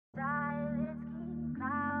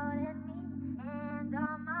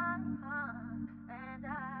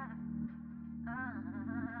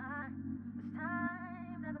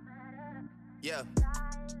Yeah,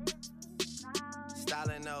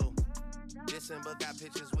 styling no. Dissing but got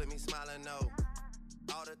pictures with me smiling no.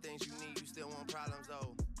 All the things you need, you still want problems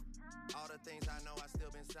though. All the things I know, I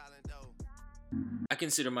still been silent though. I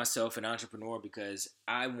consider myself an entrepreneur because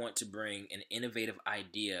I want to bring an innovative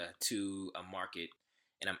idea to a market,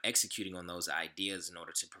 and I'm executing on those ideas in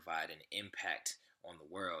order to provide an impact on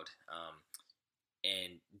the world.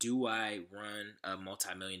 And do I run a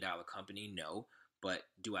multi-million-dollar company? No. But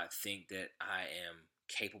do I think that I am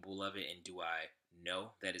capable of it, and do I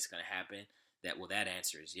know that it's going to happen? That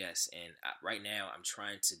answer is yes. And right now, I'm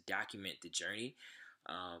trying to document the journey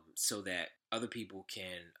so that other people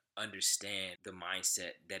can understand the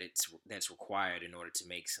mindset that's required in order to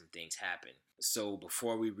make some things happen. So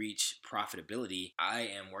before we reach profitability, I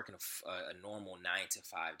am working a normal 9 to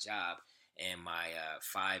 5 job, and my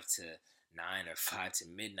 5 to 9 or 5 to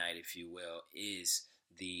midnight, if you will, is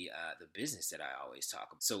the business that I always talk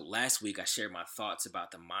about. So last week I shared my thoughts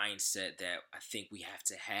about the mindset that I think we have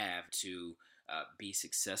to be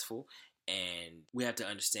successful, and we have to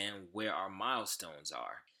understand where our milestones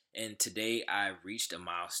are. And today I reached a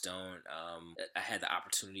milestone. I had the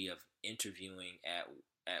opportunity of interviewing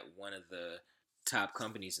at one of the top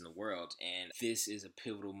companies in the world, and this is a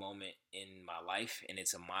pivotal moment in my life, and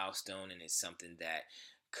it's a milestone, and it's something that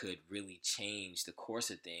could really change the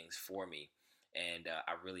course of things for me. And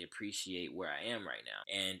I really appreciate where I am right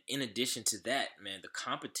now. And in addition to that, man, the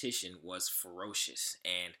competition was ferocious.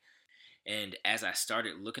 And as I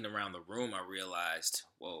started looking around the room, I realized,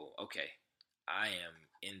 whoa, okay, I am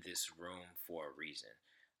in this room for a reason.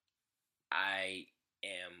 I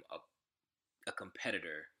am a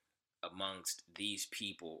competitor amongst these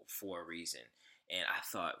people for a reason. And I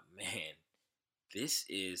thought, man, this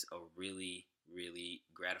is a really, really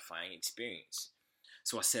gratifying experience.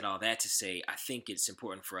 So I said all that to say, I think it's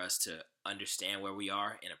important for us to understand where we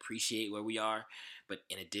are and appreciate where we are. But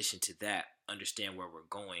in addition to that, understand where we're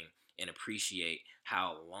going and appreciate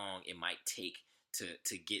how long it might take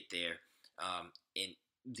to get there. And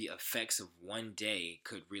the effects of one day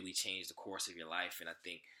could really change the course of your life. And I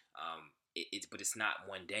think but it's not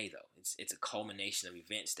one day though. It's a culmination of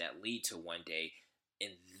events that lead to one day,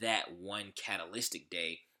 and that one catalytic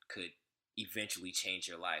day could eventually change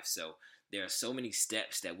your life. So there are so many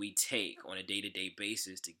steps that we take on a day-to-day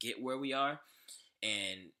basis to get where we are,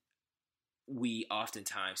 and we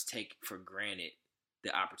oftentimes take for granted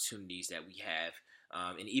the opportunities that we have.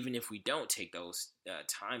 And even if we don't take those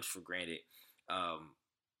times for granted,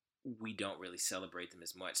 we don't really celebrate them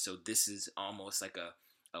as much. So this is almost like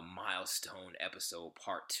a milestone episode,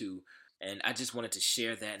 part 2. And I just wanted to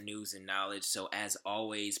share that news and knowledge. So as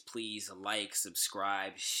always, please like,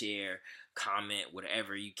 subscribe, share, comment,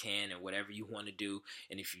 whatever you can and whatever you want to do.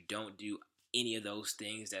 And if you don't do any of those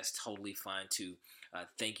things, that's totally fine too.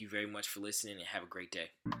 Thank you very much for listening, and have a great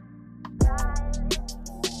day.